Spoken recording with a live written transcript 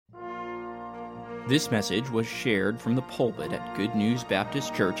This message was shared from the pulpit at Good News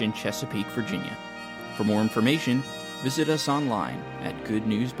Baptist Church in Chesapeake, Virginia. For more information, visit us online at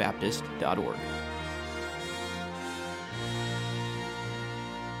goodnewsbaptist.org.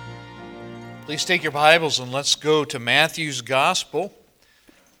 Please take your Bibles and let's go to Matthew's Gospel.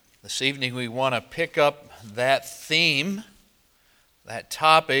 This evening we want to pick up that theme, that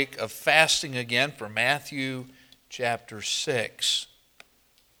topic of fasting again from Matthew chapter 6.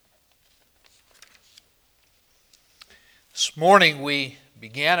 This morning we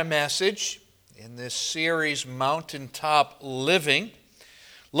began a message in this series, Mountaintop Living,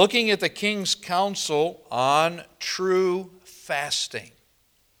 looking at the King's Council on true fasting.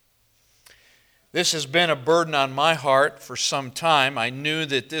 This has been a burden on my heart for some time. I knew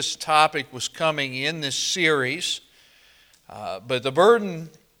that this topic was coming in this series, but the burden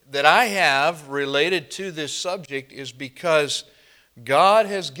that I have related to this subject is because God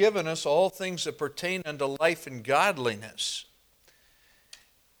has given us all things that pertain unto life and godliness.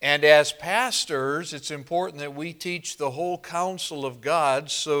 And as pastors, it's important that we teach the whole counsel of God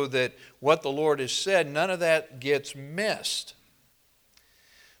so that what the Lord has said, none of that gets missed.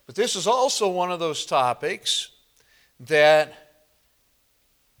 But this is also one of those topics that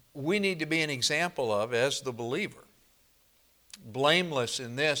we need to be an example of as the believer. Blameless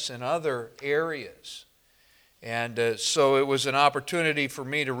in this and other areas. And so it was an opportunity for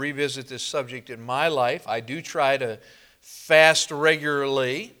me to revisit this subject in my life. I do try to fast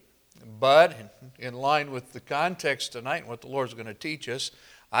regularly, but in line with the context tonight and what the Lord's going to teach us,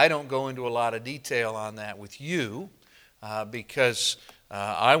 I don't go into a lot of detail on that with you because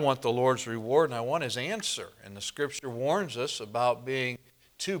I want the Lord's reward and I want His answer. And the Scripture warns us about being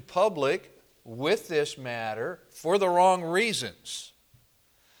too public with this matter for the wrong reasons.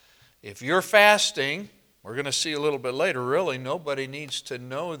 If you're fasting, we're going to see a little bit later, really nobody needs to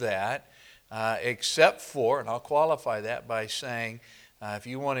know that except for, and I'll qualify that by saying, if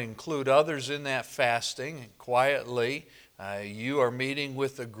you want to include others in that fasting quietly, you are meeting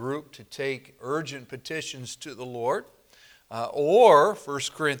with a group to take urgent petitions to the Lord. Or 1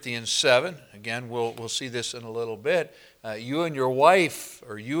 Corinthians 7, again we'll see this in a little bit, you and your wife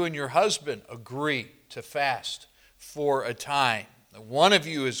or you and your husband agree to fast for a time. One of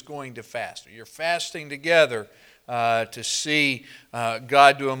you is going to fast. You're fasting together to see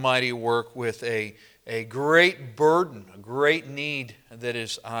God do a mighty work with a great burden, a great need that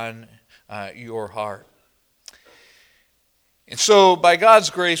is on your heart. And so by God's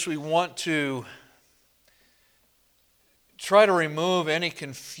grace we want to try to remove any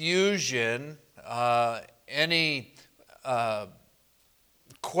confusion, any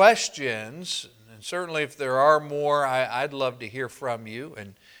questions. And certainly if there are more, I'd love to hear from you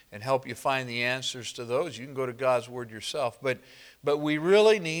and help you find the answers to those. You can go to God's Word yourself. But we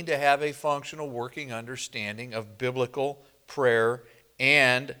really need to have a functional working understanding of biblical prayer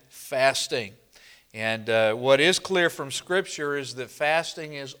and fasting. And what is clear from Scripture is that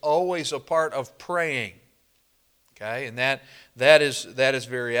fasting is always a part of praying. Okay, and that is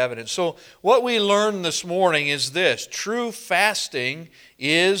very evident. So what we learned this morning is this: true fasting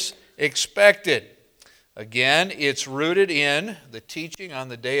is expected. Again, it's rooted in the teaching on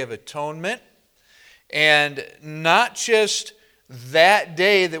the Day of Atonement, and not just that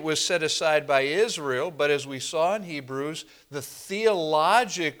day that was set aside by Israel, but as we saw in Hebrews, the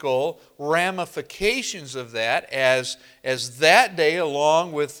theological ramifications of that as that day,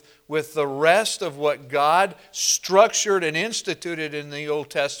 along with the rest of what God structured and instituted in the Old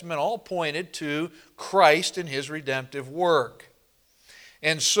Testament, all pointed to Christ and His redemptive work.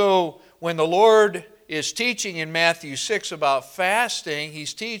 And so when the Lord is teaching in Matthew 6 about fasting,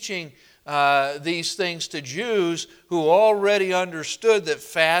 He's teaching these things to Jews who already understood that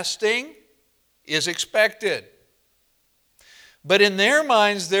fasting is expected. But in their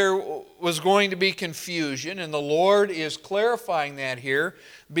minds there was going to be confusion, and the Lord is clarifying that here,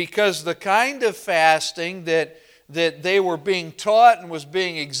 because the kind of fasting that they were being taught and was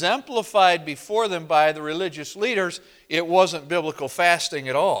being exemplified before them by the religious leaders, it wasn't biblical fasting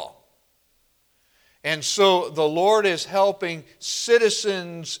at all. And so the Lord is helping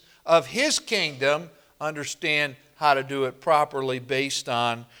citizens of His kingdom understand how to do it properly based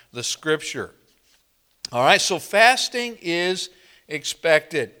on the Scripture. All right, so fasting is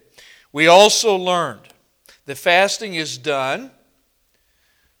expected. We also learned that fasting is done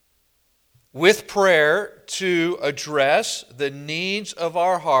with prayer to address the needs of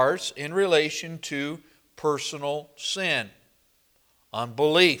our hearts in relation to personal sin,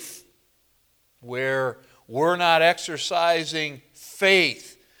 unbelief, where we're not exercising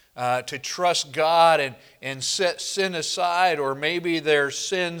faith to trust God and set sin aside, or maybe they're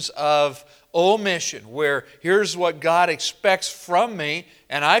sins of omission, where here's what God expects from me,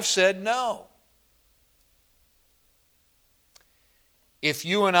 and I've said no. If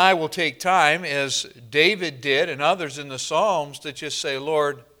you and I will take time, as David did and others in the Psalms, to just say,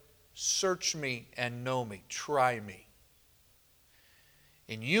 Lord, search me and know me, try me.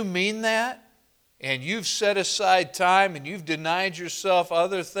 And you mean that, and you've set aside time and you've denied yourself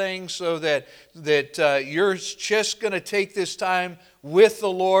other things so that you're just going to take this time with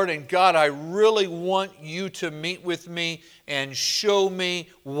the Lord, and God, I really want you to meet with me and show me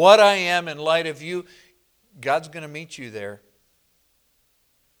what I am in light of you. God's going to meet you there.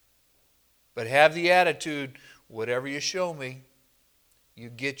 But have the attitude, whatever you show me, you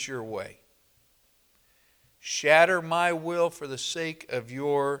get your way. Shatter my will for the sake of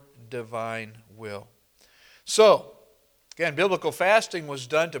your divine will. So, again, biblical fasting was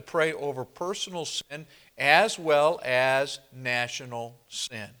done to pray over personal sin as well as national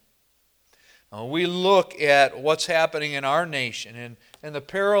sin. Now, we look at what's happening in our nation and the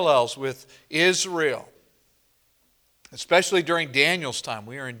parallels with Israel. Especially during Daniel's time.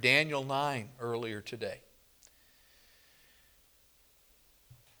 We are in Daniel 9 earlier today.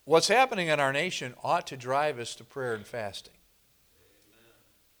 What's happening in our nation ought to drive us to prayer and fasting.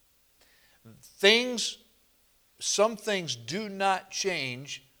 Some things do not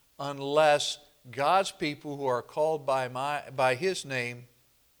change unless God's people who are called by His name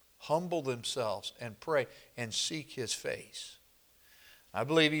humble themselves and pray and seek His face. I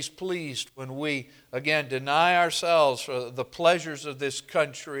believe He's pleased when we, again, deny ourselves for the pleasures of this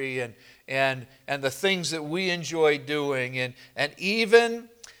country and the things that we enjoy doing and even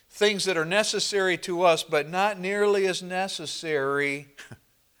things that are necessary to us but not nearly as necessary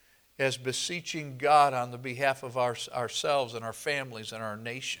as beseeching God on the behalf of ourselves and our families and our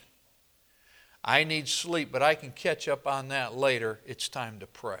nation. I need sleep, but I can catch up on that later. It's time to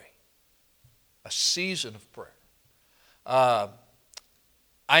pray. A season of prayer.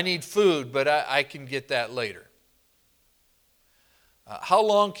 I need food, but I can get that later. How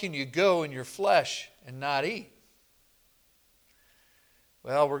long can you go in your flesh and not eat?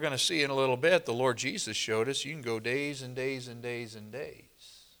 Well, we're going to see in a little bit. The Lord Jesus showed us you can go days and days and days and days.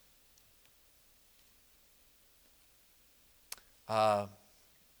 A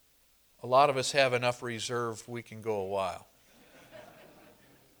lot of us have enough reserve we can go a while.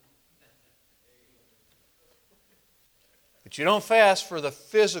 But you don't fast for the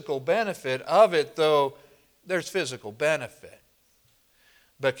physical benefit of it, though there's physical benefit.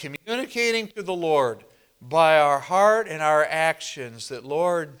 But communicating to the Lord by our heart and our actions that,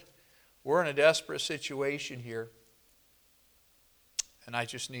 Lord, we're in a desperate situation here, and I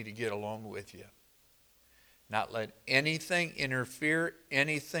just need to get along with you. Not let anything interfere,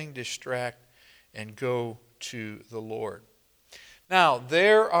 anything distract, and go to the Lord. Now,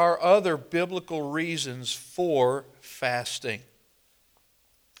 there are other biblical reasons for fasting.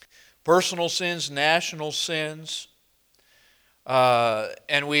 Personal sins, national sins.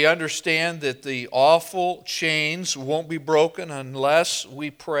 And we understand that the awful chains won't be broken unless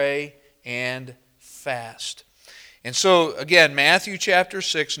we pray and fast. And so, again, Matthew chapter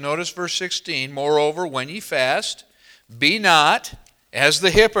 6, notice verse 16. Moreover, when ye fast, be not as the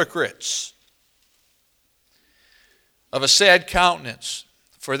hypocrites of a sad countenance,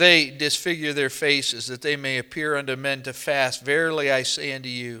 for they disfigure their faces, that they may appear unto men to fast. Verily I say unto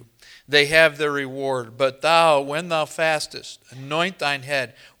you, they have their reward. But thou, when thou fastest, anoint thine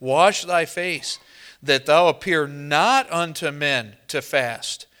head, wash thy face, that thou appear not unto men to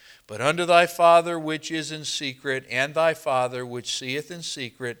fast, but unto thy Father which is in secret, and thy Father which seeth in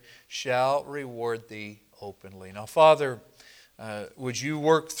secret shall reward thee openly. Now, Father, would you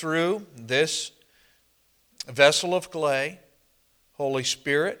work through this vessel of clay? Holy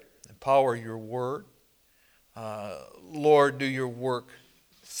Spirit, empower your word. Lord, do your work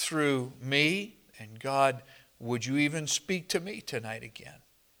through me. And God, would you even speak to me tonight again?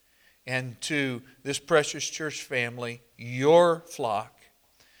 And to this precious church family, your flock,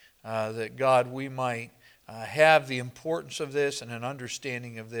 that God, we might have the importance of this and an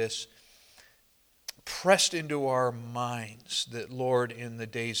understanding of this pressed into our minds, that, Lord, in the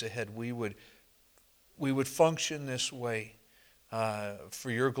days ahead we would function this way for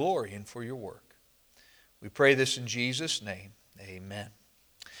your glory and for your work. We pray this in Jesus' name. Amen.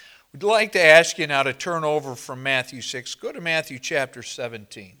 We'd like to ask you now to turn over from Matthew 6. Go to Matthew chapter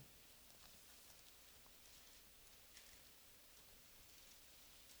 17.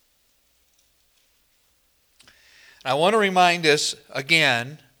 I want to remind us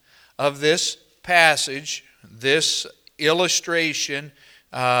again of this passage, this illustration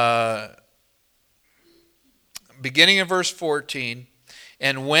beginning in verse 14,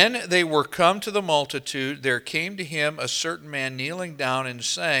 and when they were come to the multitude, there came to him a certain man kneeling down and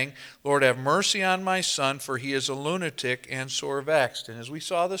saying, Lord, have mercy on my son, for he is a lunatic and sore vexed. And as we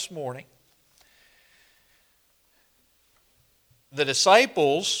saw this morning, the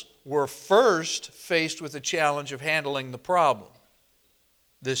disciples were first faced with the challenge of handling the problem,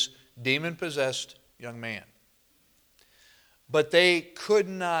 this demon-possessed young man. But they could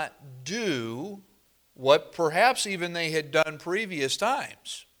not do what perhaps even they had done previous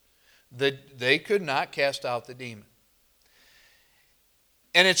times. They could not cast out the demon.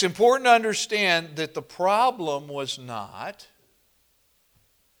 And it's important to understand that the problem was not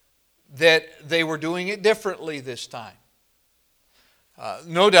that they were doing it differently this time.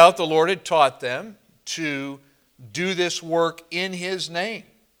 No doubt the Lord had taught them to do this work in His name.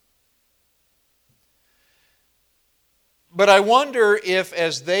 But I wonder if,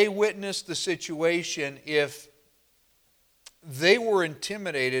 as they witnessed the situation, if they were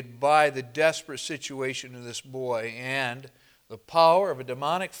intimidated by the desperate situation of this boy and the power of a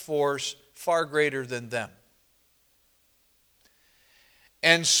demonic force far greater than them.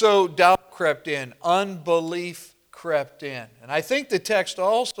 And so doubt crept in, unbelief crept in. And I think the text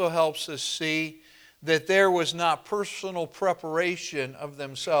also helps us see that there was not personal preparation of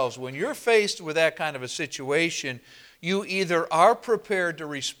themselves. When you're faced with that kind of a situation, you either are prepared to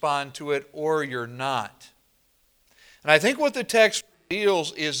respond to it or you're not. And I think what the text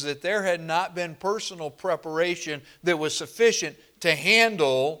reveals is that there had not been personal preparation that was sufficient to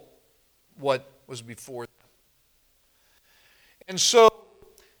handle what was before them. And so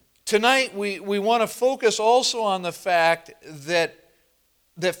tonight we want to focus also on the fact that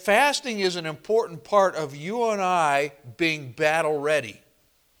fasting is an important part of you and I being battle ready.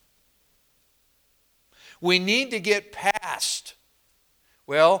 We need to get past.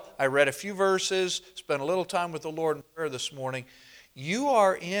 Well, I read a few verses, spent a little time with the Lord in prayer this morning. You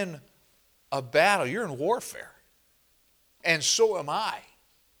are in a battle. You're in warfare. And so am I.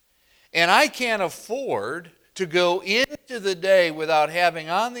 And I can't afford to go into the day without having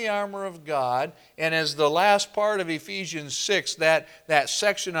on the armor of God. And as the last part of Ephesians 6, that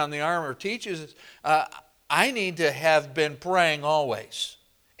section on the armor teaches us, I need to have been praying always.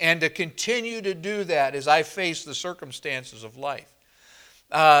 And to continue to do that as I face the circumstances of life.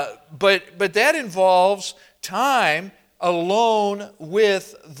 But that involves time alone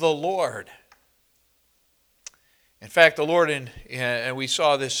with the Lord. In fact, the Lord, and we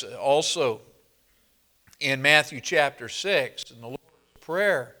saw this also in Matthew chapter 6, in the Lord's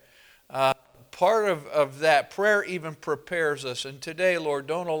Prayer, part of that prayer even prepares us. And today, Lord,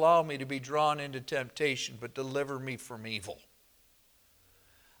 don't allow me to be drawn into temptation, but deliver me from evil.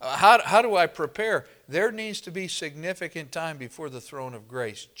 How do I prepare? There needs to be significant time before the throne of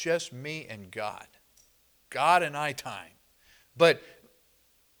grace. Just me and God. God and I time. But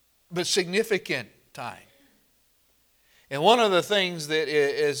significant time. And one of the things that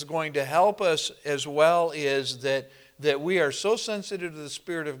is going to help us as well is that we are so sensitive to the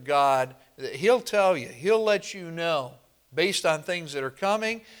Spirit of God that He'll tell you, He'll let you know, based on things that are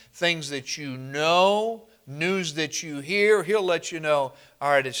coming, things that you know, news that you hear, He'll let you know,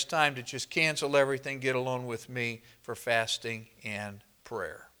 all right, it's time to just cancel everything, get alone with me for fasting and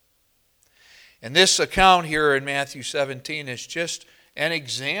prayer. And this account here in Matthew 17 is just an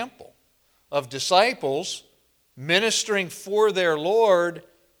example of disciples ministering for their Lord,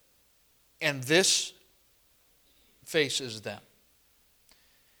 and this faces them.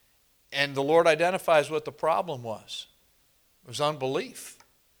 And the Lord identifies what the problem was. It was unbelief.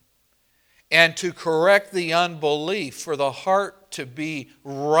 And to correct the unbelief, for the heart to be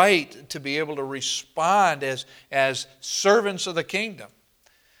right, to be able to respond as servants of the kingdom.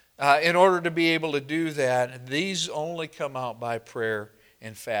 In order to be able to do that, these only come out by prayer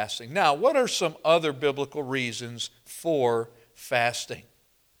and fasting. Now, what are some other biblical reasons for fasting?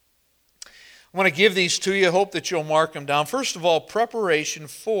 I want to give these to you. I hope that you'll mark them down. First of all, preparation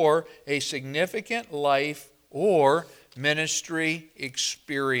for a significant life or ministry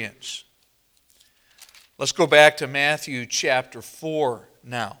experience. Let's go back to Matthew chapter 4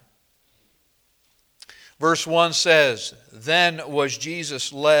 now. Verse 1 says, Then was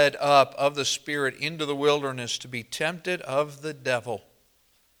Jesus led up of the Spirit into the wilderness to be tempted of the devil.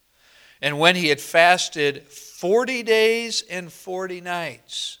 And when he had fasted 40 days and 40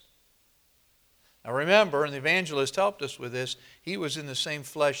 nights. Now remember, and the evangelist helped us with this, he was in the same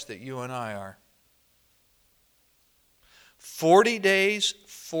flesh that you and I are. 40 days,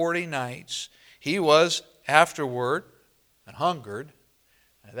 40 nights. He was afterward and hungered.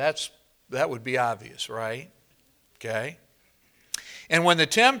 Now that would be obvious, right? Okay. And when the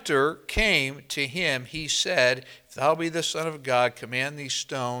tempter came to him, he said, if thou be the Son of God, command these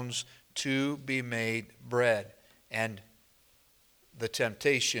stones to be made bread. And the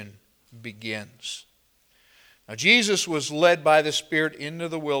temptation begins. Now, Jesus was led by the Spirit into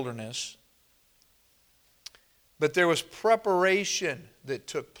the wilderness, but there was preparation that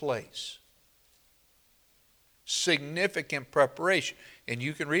took place. Significant preparation. And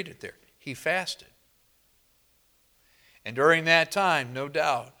you can read it there. He fasted. And during that time, no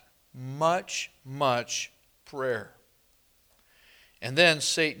doubt, much prayer. And then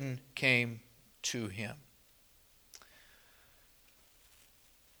Satan came to him.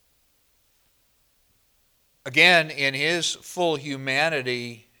 Again, in his full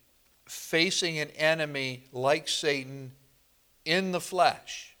humanity, facing an enemy like Satan in the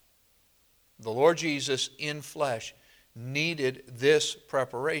flesh, the Lord Jesus in flesh needed this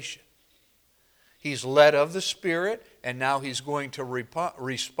preparation. He's led of the Spirit, and now he's going to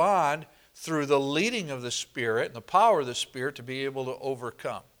respond through the leading of the Spirit and the power of the Spirit to be able to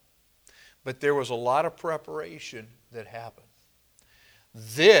overcome. But there was a lot of preparation that happened.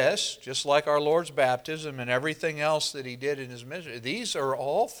 This, just like our Lord's baptism and everything else that he did in his ministry, these are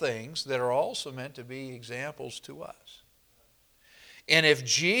all things that are also meant to be examples to us. And if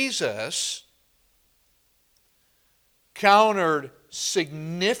Jesus countered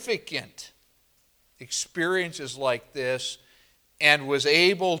significant experiences like this and was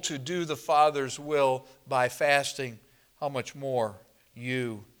able to do the Father's will by fasting, how much more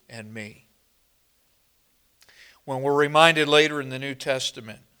you and me? When we're reminded later in the New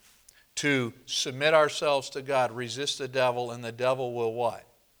Testament to submit ourselves to God, resist the devil, and the devil will what?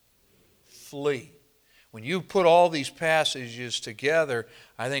 Flee. When you put all these passages together,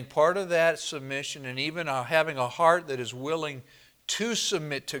 I think part of that submission and even having a heart that is willing to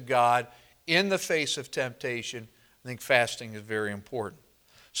submit to God in the face of temptation, I think fasting is very important.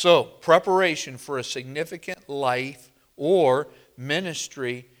 So, preparation for a significant life or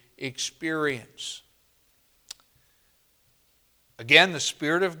ministry experience. Again, the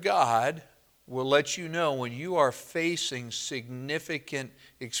Spirit of God will let you know when you are facing significant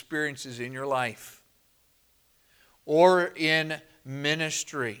experiences in your life or in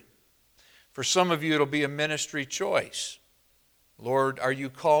ministry. For some of you, it'll be a ministry choice. Lord, are you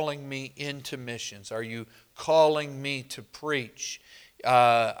calling me into missions? Are you calling me to preach?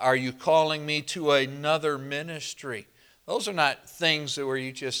 Are you calling me to another ministry? Those are not things that where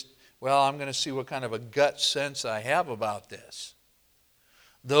you just, well, I'm going to see what kind of a gut sense I have about this.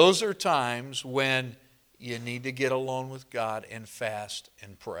 Those are times when you need to get alone with God and fast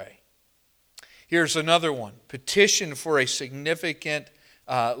and pray. Here's another one. Petition for a significant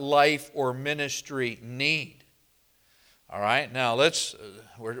life or ministry need. All right, now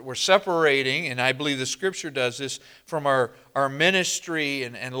we're separating, and I believe the Scripture does this, from our ministry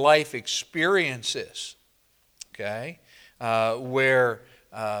and life experiences. Okay? Where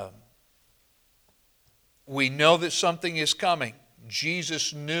we know that something is coming.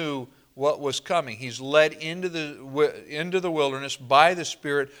 Jesus knew what was coming. He's led into the wilderness by the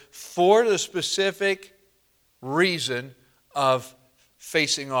Spirit for the specific reason of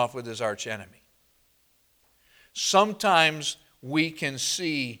facing off with his archenemy. Sometimes we can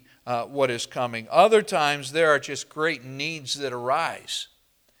see what is coming. Other times there are just great needs that arise.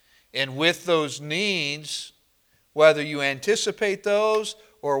 And with those needs, whether you anticipate those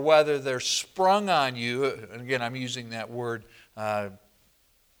or whether they're sprung on you, and again I'm using that word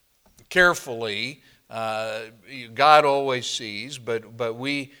carefully. God always sees, but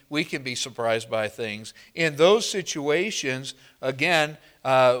we can be surprised by things. In those situations, again,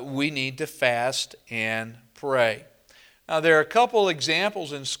 we need to fast and pray. Now, there are a couple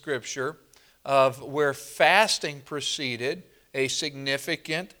examples in Scripture of where fasting preceded a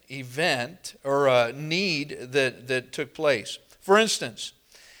significant event or a need that took place. For instance,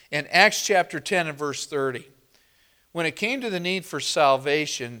 in Acts chapter 10 and verse 30, when it came to the need for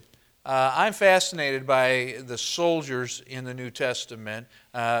salvation, I'm fascinated by the soldiers in the New Testament,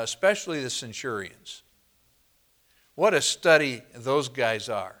 especially the centurions. What a study those guys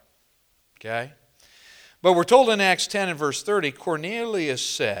are. Okay? But we're told in Acts 10 and verse 30, Cornelius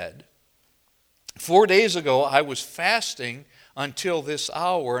said, 4 days ago I was fasting until this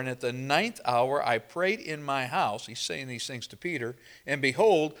hour, and at the 9th hour I prayed in my house. He's saying these things to Peter. And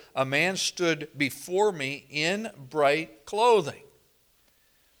behold, a man stood before me in bright clothing.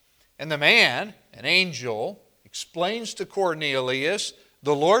 And the man, an angel, explains to Cornelius,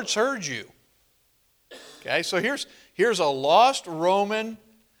 the Lord's heard you. Okay, so here's a lost Roman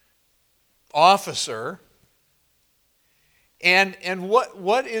officer. And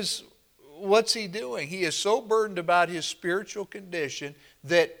what what's he doing? He is so burdened about his spiritual condition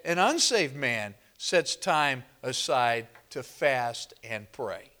that an unsaved man sets time aside to fast and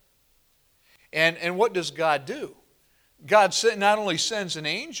pray. And what does God do? God not only sends an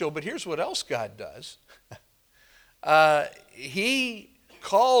angel, but here's what else God does. He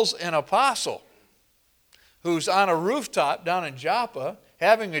calls an apostle who's on a rooftop down in Joppa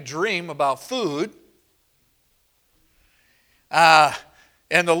having a dream about food.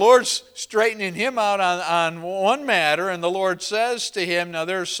 And the Lord's straightening him out on one matter, and the Lord says to him, now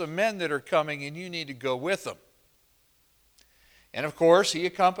there's some men that are coming and you need to go with them. And of course, he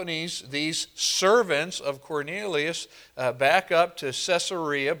accompanies these servants of Cornelius back up to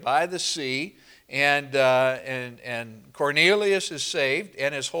Caesarea by the sea, and Cornelius is saved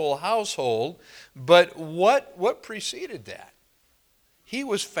and his whole household. But what preceded that? He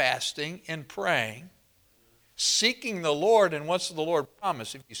was fasting and praying, seeking the Lord, and what's the Lord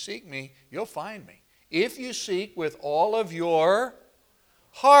promise? If you seek me, you'll find me. If you seek with all of your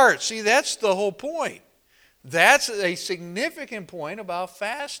heart. See, that's the whole point. That's a significant point about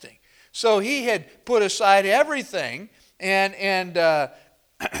fasting. So he had put aside everything and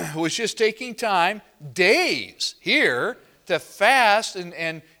was just taking time, days here, to fast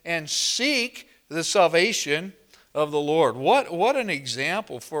and seek the salvation of the Lord. What an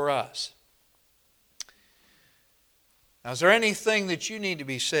example for us. Now, is there anything that you need to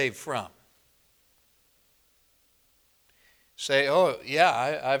be saved from? Say, oh,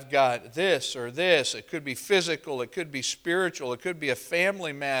 yeah, I've got this or this. It could be physical, it could be spiritual, it could be a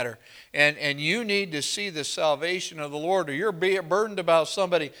family matter. And you need to see the salvation of the Lord, or you're burdened about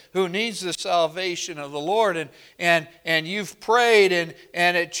somebody who needs the salvation of the Lord, and you've prayed,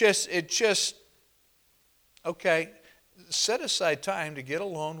 and it just, okay, set aside time to get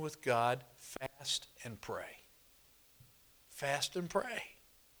alone with God, fast and pray. Fast and pray.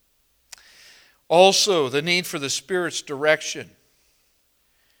 Also, the need for the Spirit's direction.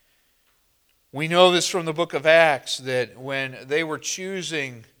 We know this from the book of Acts, that when they were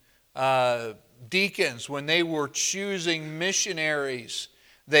choosing deacons, when they were choosing missionaries,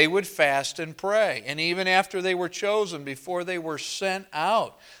 they would fast and pray. And even after they were chosen, before they were sent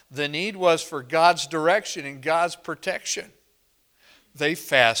out, the need was for God's direction and God's protection. They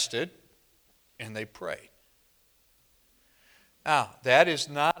fasted and they prayed. Now, that is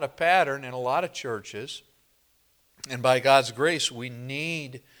not a pattern in a lot of churches. And by God's grace, we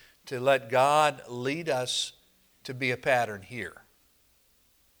need to let God lead us to be a pattern here.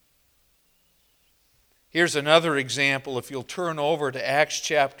 Here's another example, if you'll turn over to Acts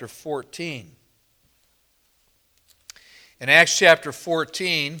chapter 14. In Acts chapter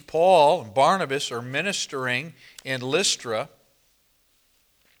 14, Paul and Barnabas are ministering in Lystra.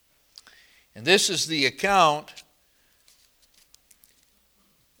 And this is the account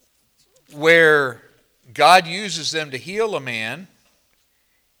where God uses them to heal a man,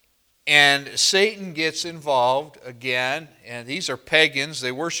 and Satan gets involved again. And these are pagans.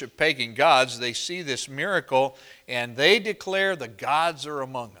 They worship pagan gods. They see this miracle, and they declare the gods are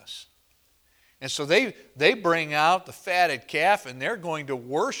among us. And so they bring out the fatted calf, and they're going to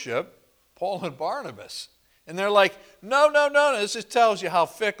worship Paul and Barnabas. And they're like, no, this just tells you how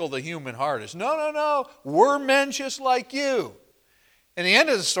fickle the human heart is. No, we're men just like you. And the end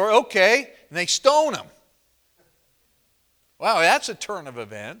of the story, okay, and they stone him. Wow, that's a turn of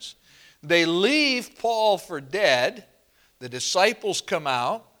events. They leave Paul for dead. The disciples come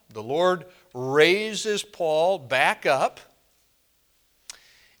out. The Lord raises Paul back up.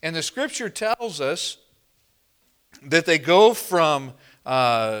 And the Scripture tells us that they go from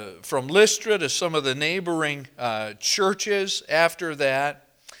Lystra to some of the neighboring churches after that,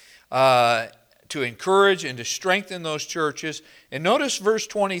 to encourage and to strengthen those churches. And notice verse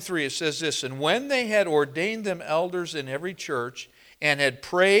 23, it says this, and when they had ordained them elders in every church and had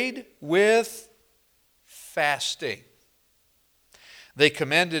prayed with fasting, they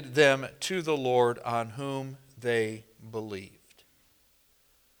commended them to the Lord on whom they believed.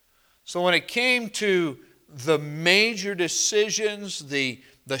 So when it came to the major decisions, the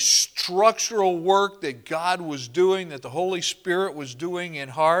structural work that God was doing, that the Holy Spirit was doing in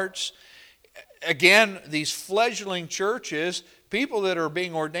hearts, again, these fledgling churches, people that are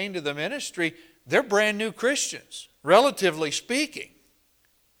being ordained to the ministry, they're brand new Christians, relatively speaking.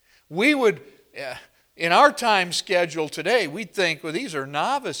 We would, in our time schedule today, we'd think, well, these are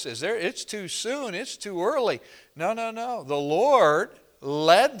novices. It's too soon. It's too early. No. The Lord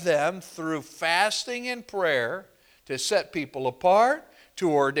led them through fasting and prayer to set people apart,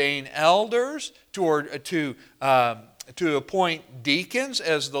 to ordain elders, to to appoint deacons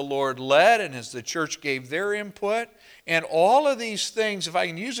as the Lord led and as the church gave their input. And all of these things, if I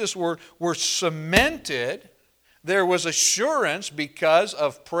can use this word, were cemented. There was assurance because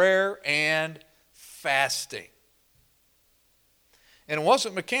of prayer and fasting. And it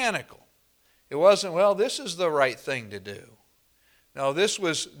wasn't mechanical. It wasn't, well, this is the right thing to do. No, this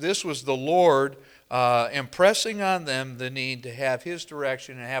was the Lord impressing on them the need to have His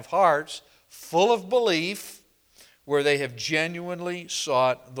direction and have hearts full of belief where they have genuinely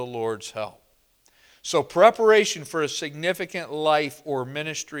sought the Lord's help. So preparation for a significant life or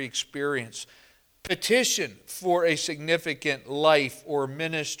ministry experience. Petition for a significant life or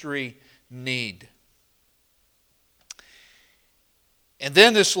ministry need. And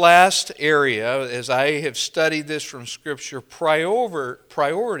then this last area, as I have studied this from Scripture,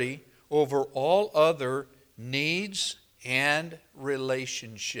 priority over all other needs and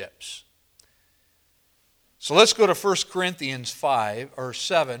relationships. So let's go to 1 Corinthians 7,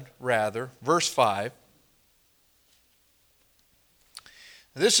 verse 5.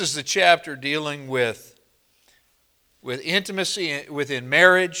 This is the chapter dealing with intimacy within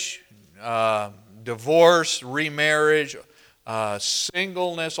marriage, divorce, remarriage,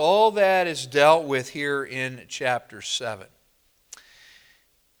 singleness. All that is dealt with here in chapter 7.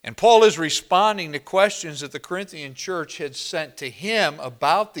 And Paul is responding to questions that the Corinthian church had sent to him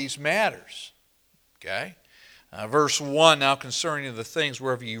about these matters. Okay? Verse 1, now concerning the things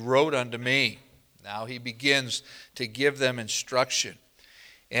whereof ye wrote unto me. Now he begins to give them instruction.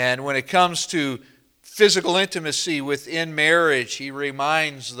 And when it comes to physical intimacy within marriage, he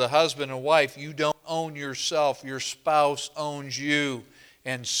reminds the husband and wife, you don't own yourself, your spouse owns you.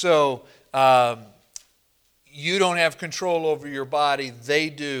 And so you don't have control over your body, they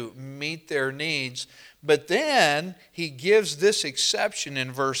do. Meet their needs. But then he gives this exception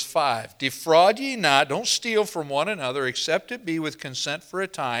in verse 5. Defraud ye not, don't steal from one another, except it be with consent for a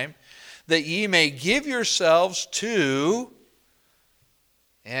time, that ye may give yourselves to,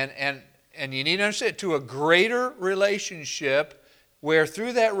 and you need to understand, to a greater relationship, where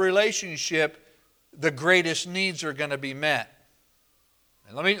through that relationship, the greatest needs are going to be met.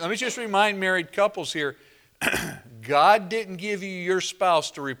 And let me just remind married couples here, God didn't give you your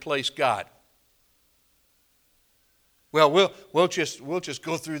spouse to replace God. Well, we'll just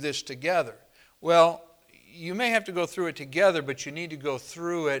go through this together. Well, you may have to go through it together, but you need to go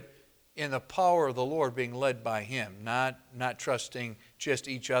through it in the power of the Lord, being led by Him, not trusting just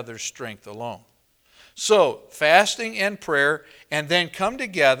each other's strength alone. So, fasting and prayer, and then come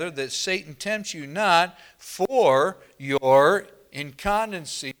together that Satan tempts you not for your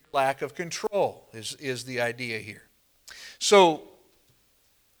incontinency, lack of control, is the idea here. So,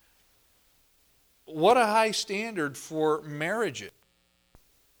 what a high standard for marriages.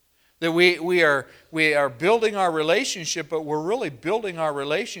 That we are building our relationship, but we're really building our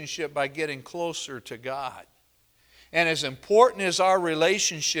relationship by getting closer to God. And as important as our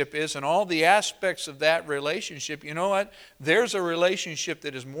relationship is and all the aspects of that relationship, you know what? There's a relationship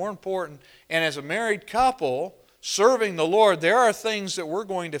that is more important. And as a married couple serving the Lord, there are things that we're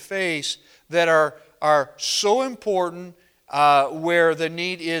going to face that are so important, where the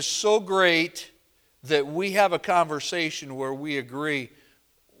need is so great that we have a conversation where we agree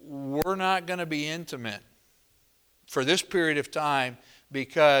we're not going to be intimate for this period of time,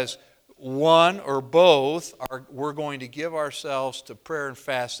 because one or both we're going to give ourselves to prayer and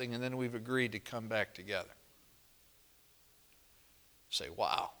fasting, and then we've agreed to come back together. Say,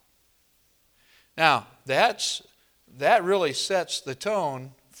 wow. Now, that really sets the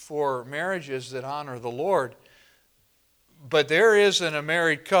tone for marriages that honor the Lord. But there isn't a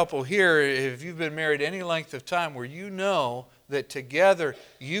married couple here, if you've been married any length of time, where you know that together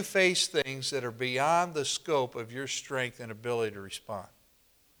you face things that are beyond the scope of your strength and ability to respond.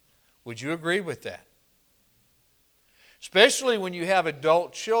 Would you agree with that? Especially when you have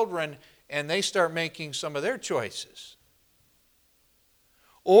adult children and they start making some of their choices.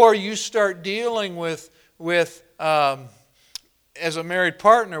 Or you start dealing with as a married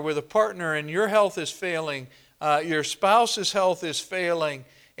partner, with a partner, and your health is failing, your spouse's health is failing,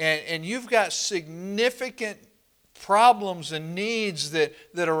 and you've got significant problems and needs that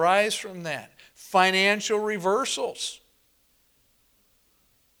arise from that. Financial reversals.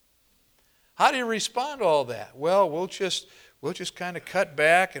 How do you respond to all that? Well, we'll just kind of cut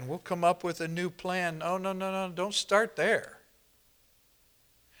back and we'll come up with a new plan. No, don't start there.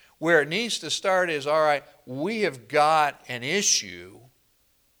 Where it needs to start is, all right, we have got an issue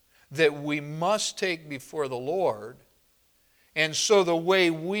that we must take before the Lord. And so the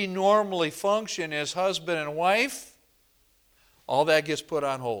way we normally function as husband and wife, all that gets put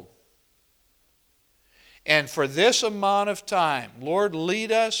on hold. And for this amount of time, Lord,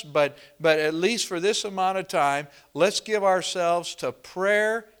 lead us, but at least for this amount of time, let's give ourselves to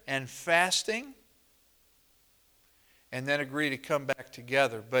prayer and fasting, and then agree to come back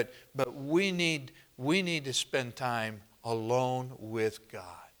together. But we need to spend time alone with God.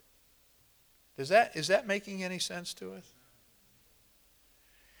 Is that making any sense to us?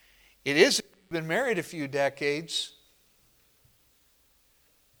 It is. If you've been married a few decades,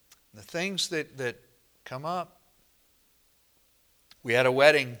 the things that come up. We had a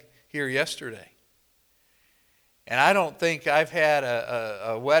wedding here yesterday. And I don't think I've had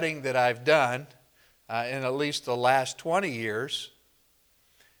a wedding that I've done in at least the last 20 years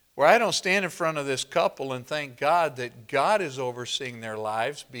where I don't stand in front of this couple and thank God that God is overseeing their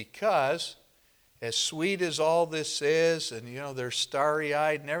lives, because as sweet as all this is, and they're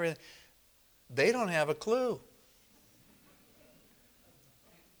starry-eyed and everything, they don't have a clue.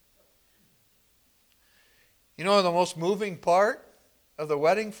 The most moving part of the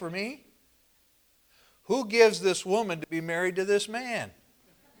wedding for me? Who gives this woman to be married to this man?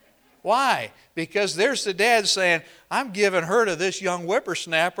 Why? Because there's the dad saying, I'm giving her to this young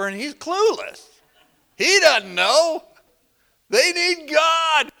whippersnapper, and he's clueless. He doesn't know. They need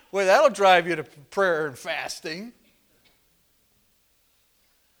God. Well, that'll drive you to prayer and fasting.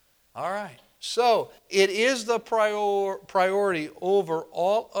 All right. So it is the priority over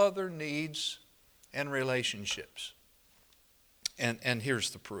all other needs and relationships. And here's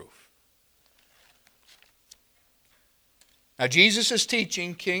the proof. Now, Jesus is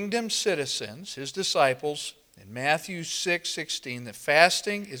teaching kingdom citizens, his disciples, in Matthew 6:16, that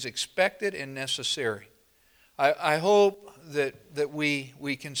fasting is expected and necessary. I hope that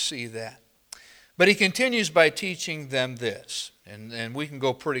we can see that. But he continues by teaching them this, and we can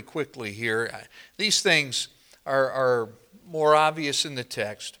go pretty quickly here. These things are more obvious in the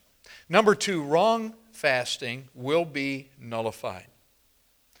text. Number 2, wrong fasting will be nullified.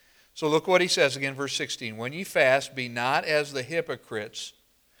 So look what he says again, verse 16. When ye fast, be not as the hypocrites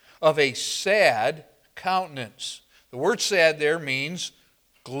of a sad countenance. The word sad there means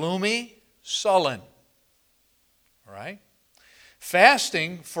gloomy, sullen. All right?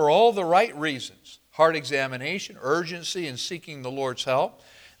 Fasting for all the right reasons, heart examination, urgency, and seeking the Lord's help,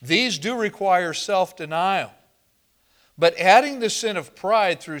 these do require self-denial. But adding the sin of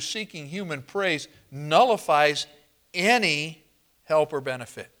pride through seeking human praise nullifies any help or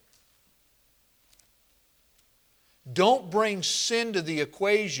benefit. Don't bring sin to the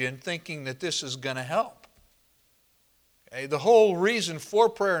equation thinking that this is going to help. Okay? The whole reason for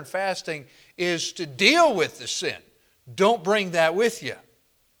prayer and fasting is to deal with the sin. Don't bring that with you.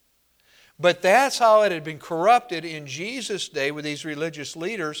 But that's how it had been corrupted in Jesus' day with these religious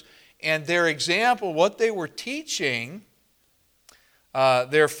leaders, and their example, what they were teaching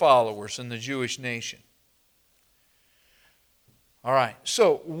their followers in the Jewish nation. All right,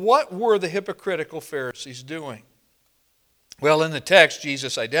 so what were the hypocritical Pharisees doing? Well, in the text,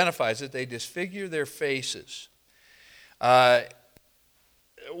 Jesus identifies it. They disfigure their faces.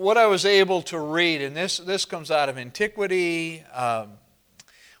 What I was able to read, and this comes out of antiquity,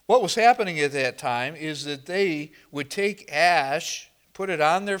 what was happening at that time is that they would take ash, put it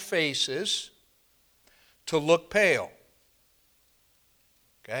on their faces to look pale.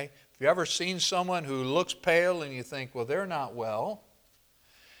 Okay? Have you ever seen someone who looks pale and you think, well, they're not well?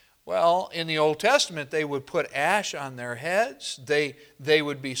 Well, in the Old Testament, they would put ash on their heads. They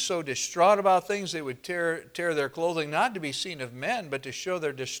would be so distraught about things, they would tear their clothing, not to be seen of men, but to show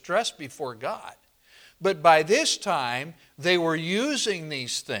their distress before God. But by this time, they were using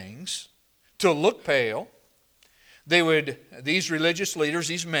these things to look pale. These religious leaders,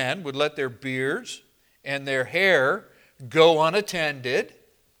 these men, would let their beards and their hair go unattended,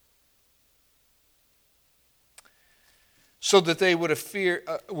 so that they would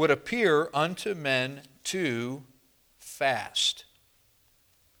appear unto men to fast.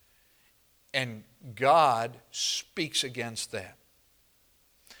 And God speaks against that.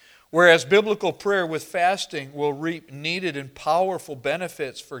 Whereas biblical prayer with fasting will reap needed and powerful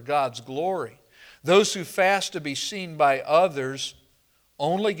benefits for God's glory, those who fast to be seen by others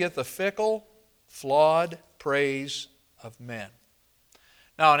only get the fickle, flawed praise of men.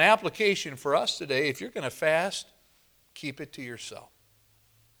 Now, an application for us today, if you're going to fast, keep it to yourself.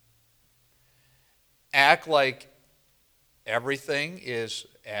 Act like everything is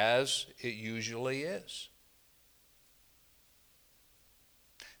as it usually is.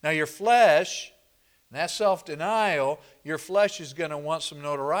 Now your flesh, and that self-denial, your flesh is going to want some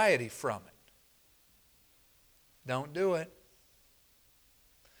notoriety from it. Don't do it.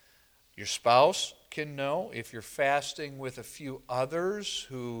 Your spouse can know if you're fasting with a few others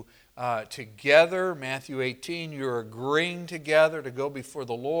who together. Matthew 18, you're agreeing together to go before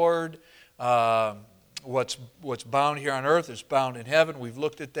the Lord. What's bound here on earth is bound in heaven. We've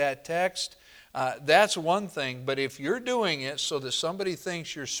looked at that text. That's one thing, but if you're doing it so that somebody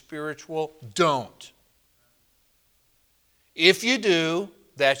thinks you're spiritual, don't. If you do,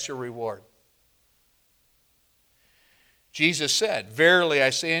 that's your reward. Jesus said, "Verily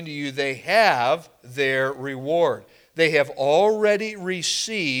I say unto you, they have their reward." They have already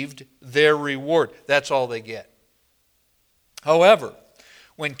received their reward. That's all they get. However,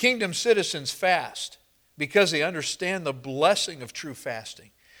 when kingdom citizens fast, because they understand the blessing of true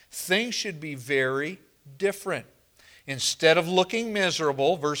fasting, things should be very different. Instead of looking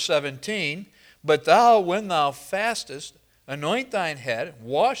miserable, verse 17, "But thou, when thou fastest, anoint thine head,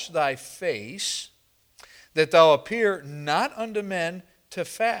 wash thy face, that thou appear not unto men to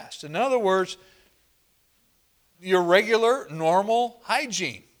fast." In other words, your regular, normal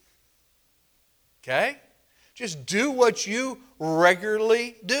hygiene. Okay? Just do what you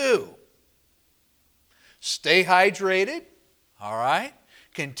regularly do. Stay hydrated, all right?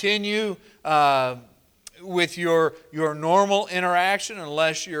 Continue with your normal interaction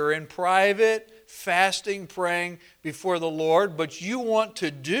unless you're in private, fasting, praying before the Lord. But you want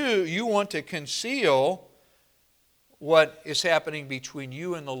to conceal what is happening between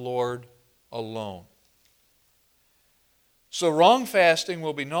you and the Lord alone. So wrong fasting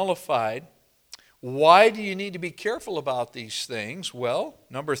will be nullified. Why do you need to be careful about these things? Well,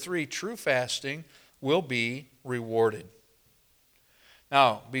 number 3, true fasting will be rewarded.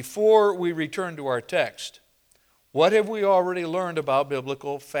 Now, before we return to our text, what have we already learned about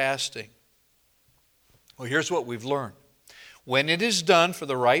biblical fasting? Well, here's what we've learned. When it is done for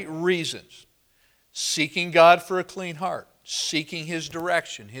the right reasons, seeking God for a clean heart, seeking His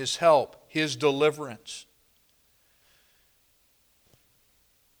direction, His help, His deliverance,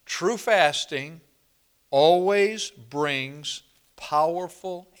 true fasting always brings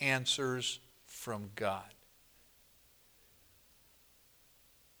powerful answers from God.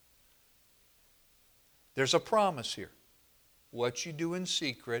 There's a promise here. What you do in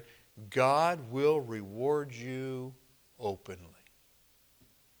secret, God will reward you openly.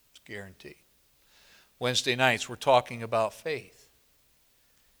 It's guaranteed. Wednesday nights, we're talking about faith.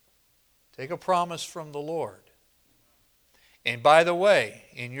 Take a promise from the Lord. And by the way,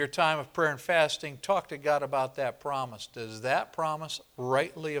 in your time of prayer and fasting, talk to God about that promise. Does that promise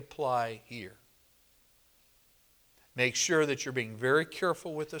rightly apply here? Make sure that you're being very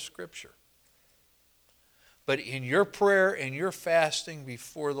careful with the Scripture. But in your prayer and your fasting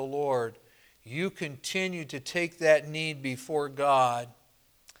before the Lord, you continue to take that need before God.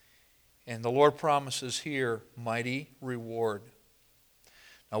 And the Lord promises here, mighty reward.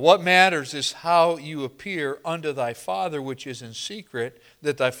 Now what matters is how you appear unto thy Father which is in secret,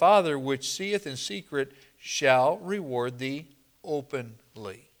 that thy Father which seeth in secret shall reward thee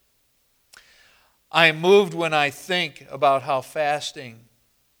openly. I am moved when I think about how fasting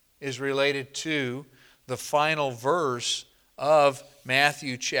is related to the final verse of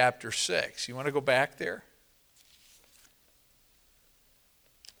Matthew chapter 6. You want to go back there?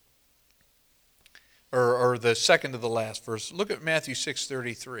 Or the second to the last verse. Look at Matthew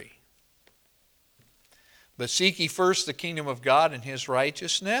 6:33. "But seek ye first the kingdom of God and His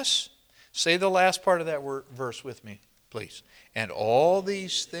righteousness." Say the last part of that verse with me, please. "And all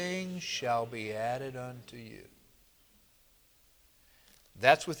these things shall be added unto you."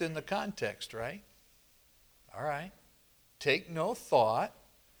 That's within the context, right? All right. Take no thought.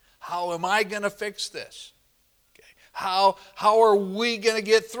 How am I going to fix this? Okay. How are we going to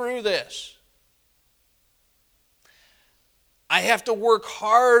get through this? I have to work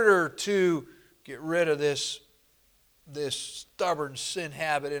harder to get rid of this stubborn sin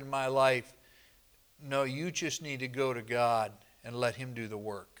habit in my life. No, you just need to go to God and let Him do the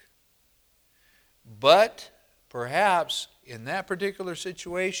work. But perhaps in that particular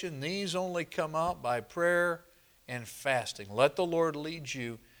situation, these only come out by prayer and fasting. Let the Lord lead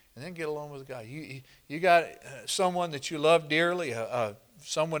you, and then get along with God. You got someone that you love dearly,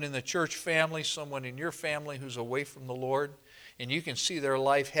 someone in the church family, someone in your family who's away from the Lord, and you can see their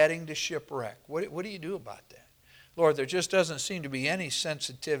life heading to shipwreck. What do you do about that? Lord, there just doesn't seem to be any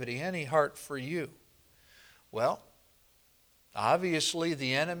sensitivity, any heart for you. Well, obviously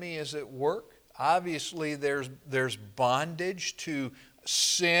the enemy is at work. Obviously there's bondage to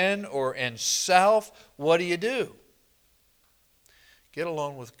sin and self. What do? Get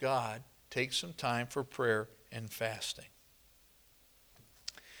alone with God. Take some time for prayer and fasting.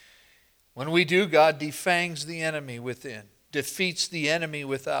 When we do, God defangs the enemy within, defeats the enemy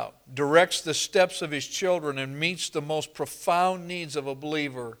without, directs the steps of His children, and meets the most profound needs of a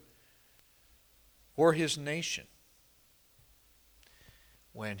believer or His nation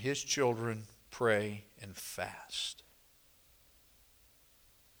when His children pray and fast.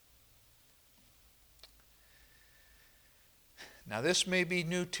 Now, this may be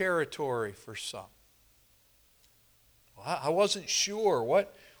new territory for some. Well, I wasn't sure.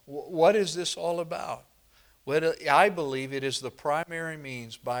 What is this all about? Well, I believe it is the primary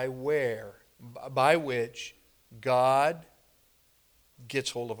means by which God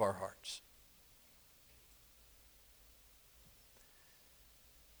gets hold of our hearts.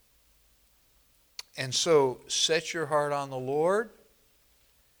 And so, set your heart on the Lord.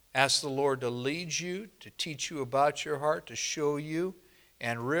 Ask the Lord to lead you, to teach you about your heart, to show you,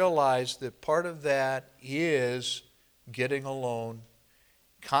 and realize that part of that is getting alone,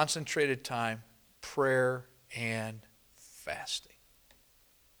 concentrated time, prayer, and fasting.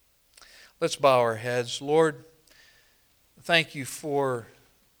 Let's bow our heads. Lord, thank you for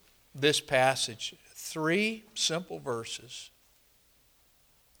this passage. 3 simple verses,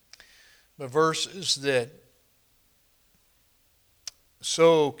 but verses that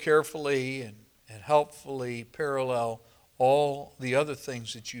so carefully and helpfully parallel all the other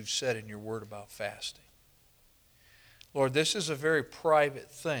things that you've said in your word about fasting. Lord, this is a very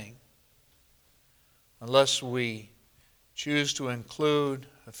private thing unless we choose to include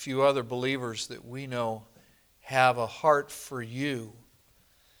a few other believers that we know have a heart for you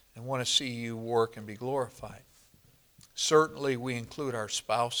and want to see you work and be glorified. Certainly we include our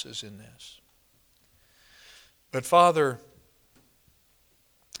spouses in this. But Father,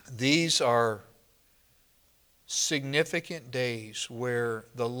 these are significant days where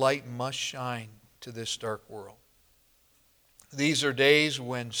the light must shine to this dark world. These are days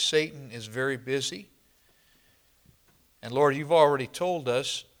when Satan is very busy. And Lord, you've already told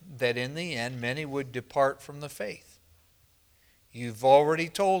us that in the end many would depart from the faith. You've already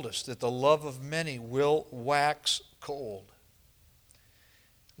told us that the love of many will wax cold.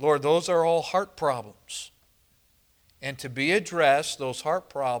 Lord, those are all heart problems. And to be addressed, those heart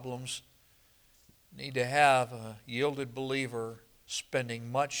problems need to have a yielded believer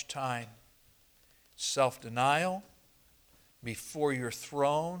spending much time, self-denial, before your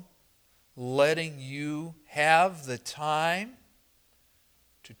throne, letting you have the time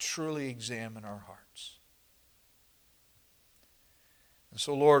to truly examine our hearts. And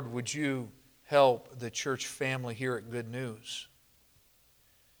so, Lord, would you help the church family here at Good News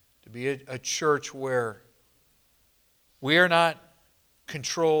to be a church where we are not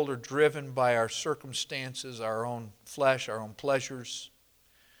controlled or driven by our circumstances, our own flesh, our own pleasures.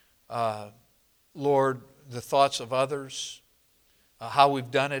 Lord, the thoughts of others, how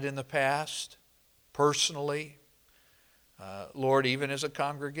we've done it in the past, personally. Lord, even as a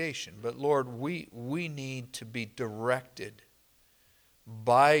congregation. But Lord, we need to be directed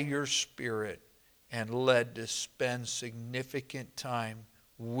by your Spirit and led to spend significant time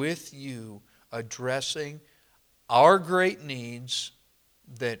with you addressing our great needs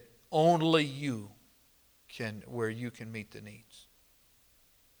that only you can, where you can meet the needs.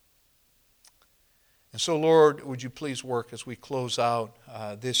 And so, Lord, would you please work as we close out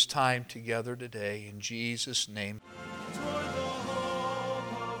this time together today in Jesus' name. Toward the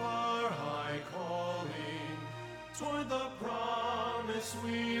hope of our high calling, toward the promise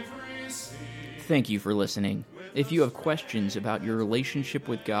we've received. Thank you for listening. If you have questions about your relationship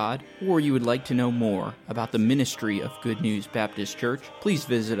with God, or you would like to know more about the ministry of Good News Baptist Church, please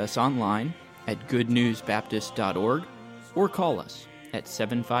visit us online at goodnewsbaptist.org or call us at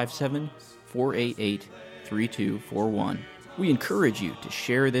 757-488-3241. We encourage you to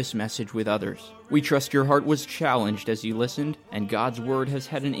share this message with others. We trust your heart was challenged as you listened, and God's Word has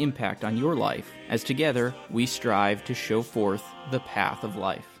had an impact on your life, as together we strive to show forth the path of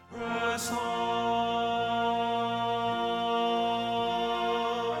life. Press on.